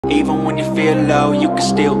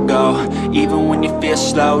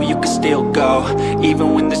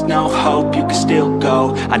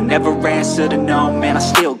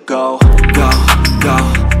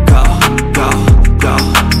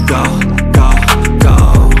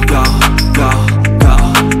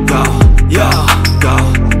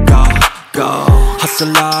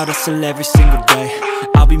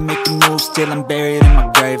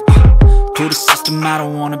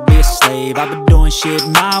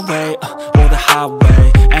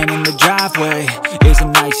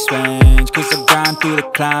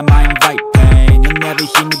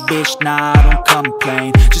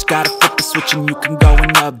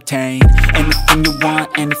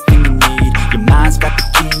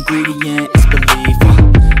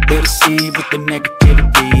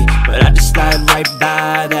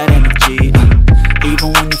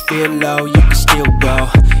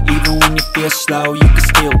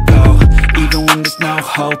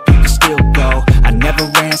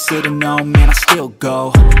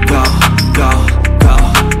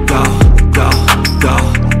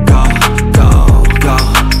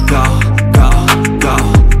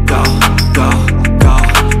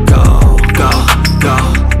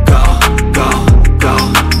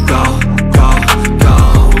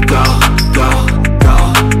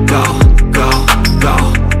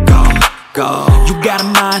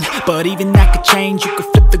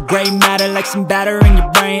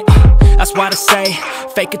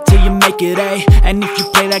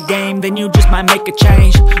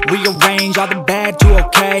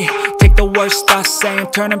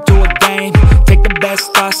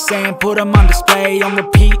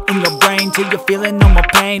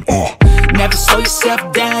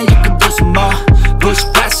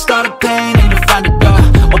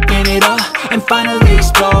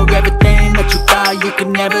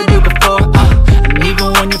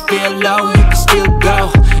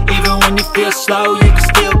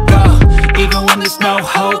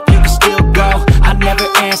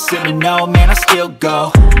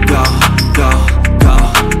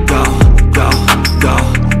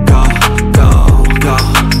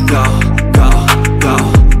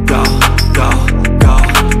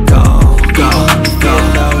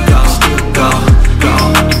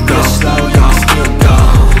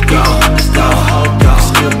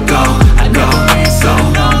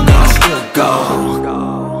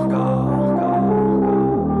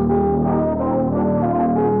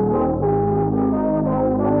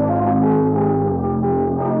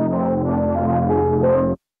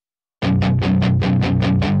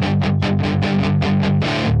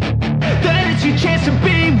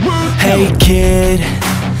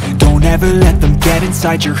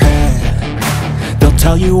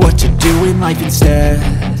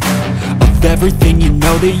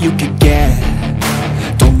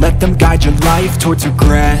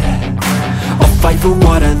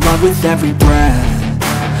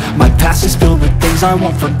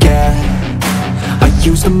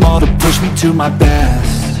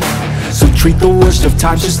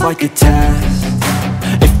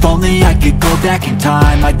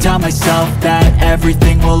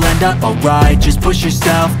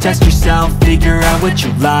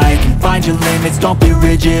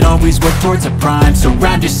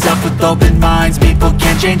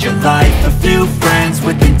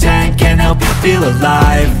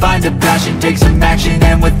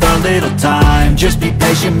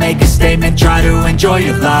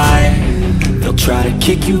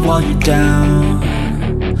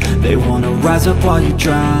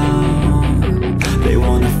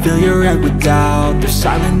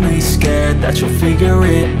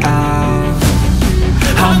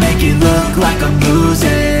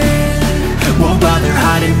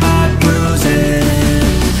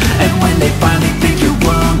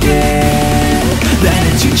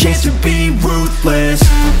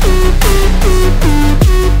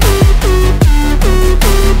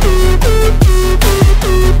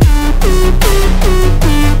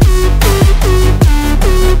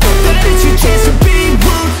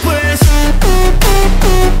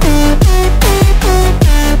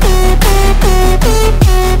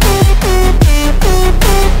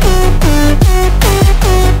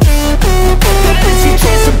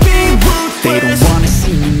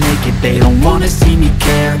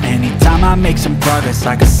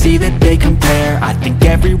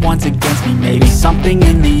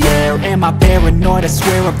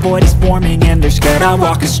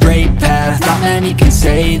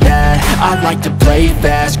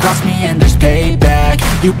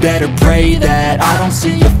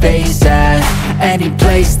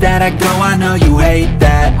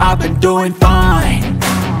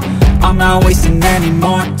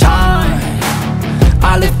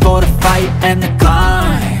fight and the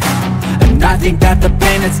climb. And I think that the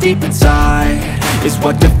pain that's deep inside is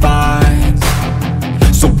what defines.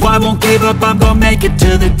 So I won't give up, I'm gonna make it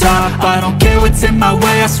to the top. I don't care what's in my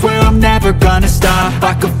way, I swear I'm never gonna stop.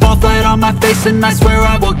 I could fall flat on my face and I swear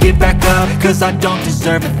I won't get back up. Cause I don't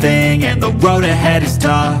deserve a thing and the road ahead is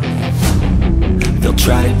tough. They'll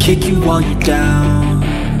try to kick you while you're down.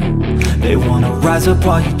 They wanna rise up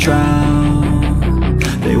while you drown.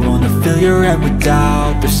 They wanna fill your head with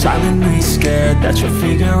doubt. They're silently scared that you'll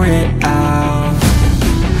figure it out.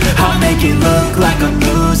 I'll make it look like I'm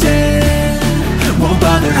losing, won't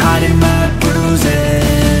bother hiding my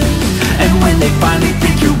bruises. And when they finally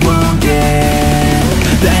think you're wounded,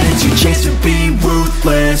 then it's your chance to be